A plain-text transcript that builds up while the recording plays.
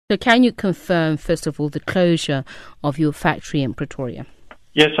So can you confirm, first of all, the closure of your factory in Pretoria?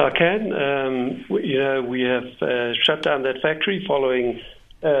 Yes, I can. We have shut down that factory following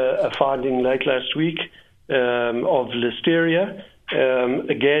a finding late last week of listeria.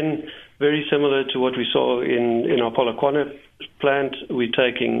 Again, very similar to what we saw in our Polokwane plant. We're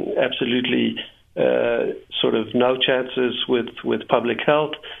taking absolutely sort of no chances with public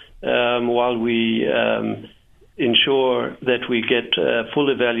health while we ensure that we get full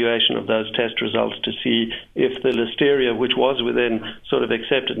evaluation of those test results to see if the listeria, which was within sort of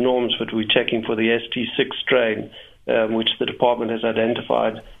accepted norms, but we're checking for the ST6 strain, which the department has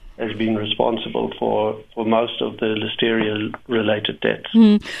identified as being responsible for most of the listeria-related deaths.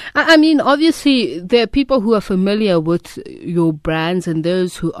 I mean, obviously, there are people who are familiar with your brands and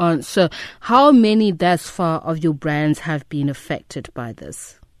those who aren't. So how many thus far of your brands have been affected by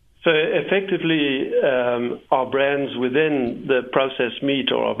this? So effectively, our brands within the processed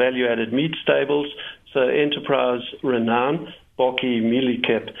meat or our value-added meat stables, so Enterprise, Renown, Bokkie,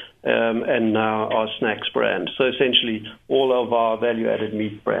 Mielikep, and now our Snacks brand. So essentially all of our value-added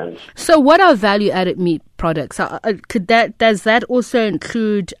meat brands. So what are value-added meat products? Does that also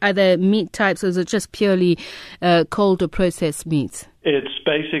include other meat types, or is it just purely cold or processed meats? It's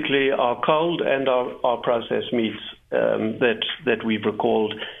basically our cold and our processed meats that we've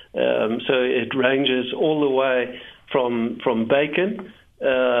recalled. So it ranges all the way from bacon,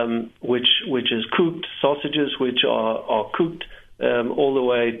 which is cooked, sausages which are cooked, all the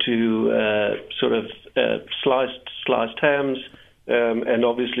way to sort of sliced hams, and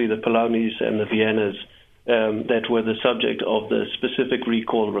obviously the polonies and the Viennas that were the subject of the specific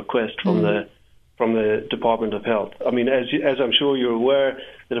recall request from the Department of Health. I mean, as I'm sure you're aware,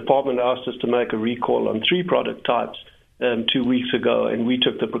 the department asked us to make a recall on 3 product types 2 weeks ago, and we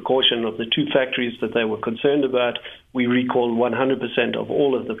took the precaution of the 2 factories that they were concerned about. We recalled 100% of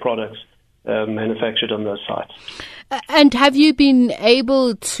all of the products manufactured on those sites. And have you been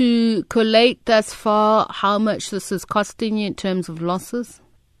able to collate thus far how much this is costing you in terms of losses?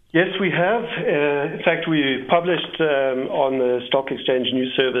 Yes, we have. In fact, we published on the Stock Exchange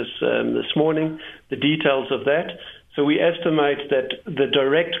News Service this morning the details of that. So we estimate that the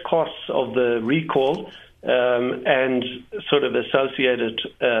direct costs of the recall and sort of associated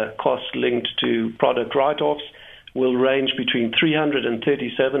costs linked to product write-offs will range between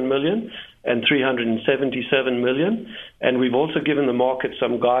 337 million and 377 million. And we've also given the market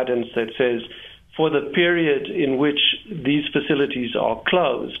some guidance that says for the period in which these facilities are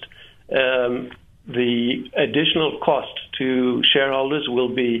closed, the additional cost to shareholders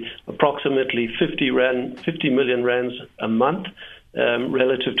will be approximately 50 million rands a month,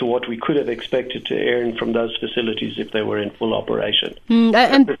 relative to what we could have expected to earn from those facilities if they were in full operation.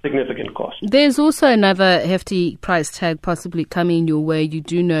 That's a significant cost. There's also another hefty price tag possibly coming your way. You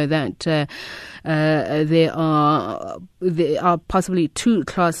do know that there are possibly 2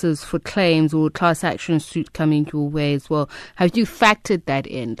 classes for claims or class action suit coming your way as well. Have you factored that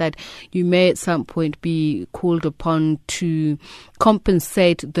in, that you may at some point be called upon to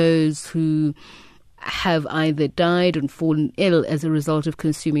compensate those who have either died and fallen ill as a result of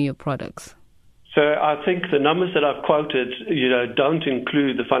consuming your products? So I think the numbers that I've quoted, don't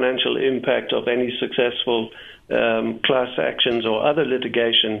include the financial impact of any successful class actions or other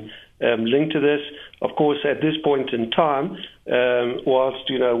litigation linked to this. Of course, at this point in time, whilst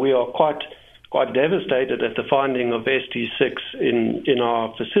we are quite devastated at the finding of ST6 in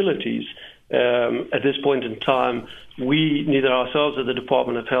our facilities, at this point in time, we, neither ourselves or the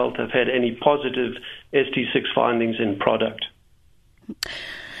Department of Health, have had any positive ST6 findings in product.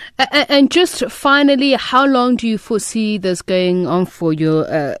 And just finally, how long do you foresee this going on for? You're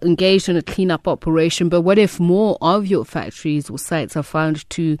engaged in a cleanup operation, but what if more of your factories or sites are found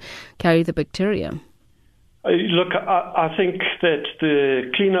to carry the bacteria? Look, I think that the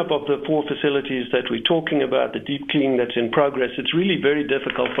cleanup of the 4 facilities that we're talking about, the deep cleaning that's in progress, it's really very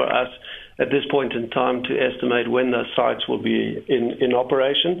difficult for us at this point in time to estimate when those sites will be in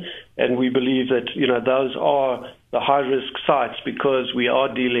operation. And we believe that, those are the high-risk sites because we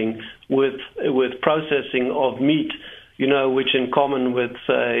are dealing with processing of meat, which in common with,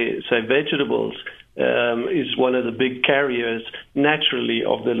 say vegetables, is one of the big carriers naturally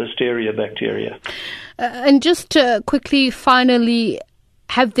of the Listeria bacteria. And just quickly, finally,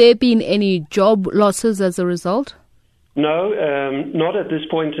 have there been any job losses as a result? No, not at this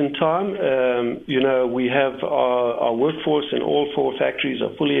point in time. We have our workforce in all 4 factories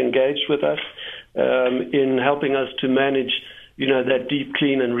are fully engaged with us in helping us to manage, that deep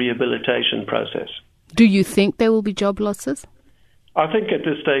clean and rehabilitation process. Do you think there will be job losses? I think at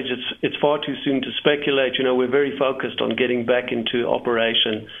this stage it's far too soon to speculate. We're very focused on getting back into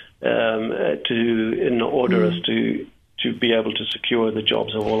operation in order as to be able to secure the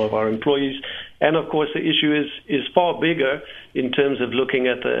jobs of all of our employees. And of course, the issue is far bigger in terms of looking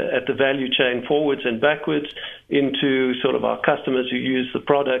at the value chain forwards and backwards into sort of our customers who use the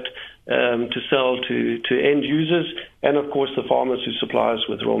product to sell to end users, and of course the farmers who supply us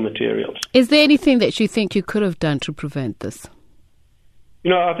with raw materials. Is there anything that you think you could have done to prevent this?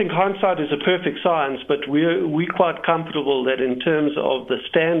 I think hindsight is a perfect science, but we're quite comfortable that in terms of the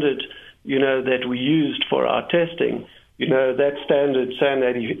standard, that we used for our testing, that standard SAN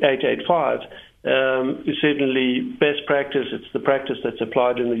 885 is certainly best practice. It's the practice that's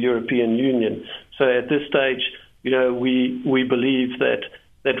applied in the European Union. So at this stage, we believe that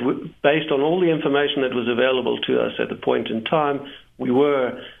based on all the information that was available to us at the point in time, we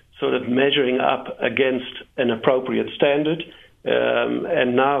were sort of measuring up against an appropriate standard.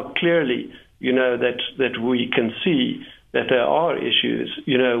 And now clearly, that we can see that there are issues.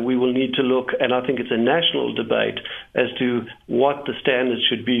 We will need to look, and I think it's a national debate as to what the standards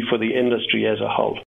should be for the industry as a whole.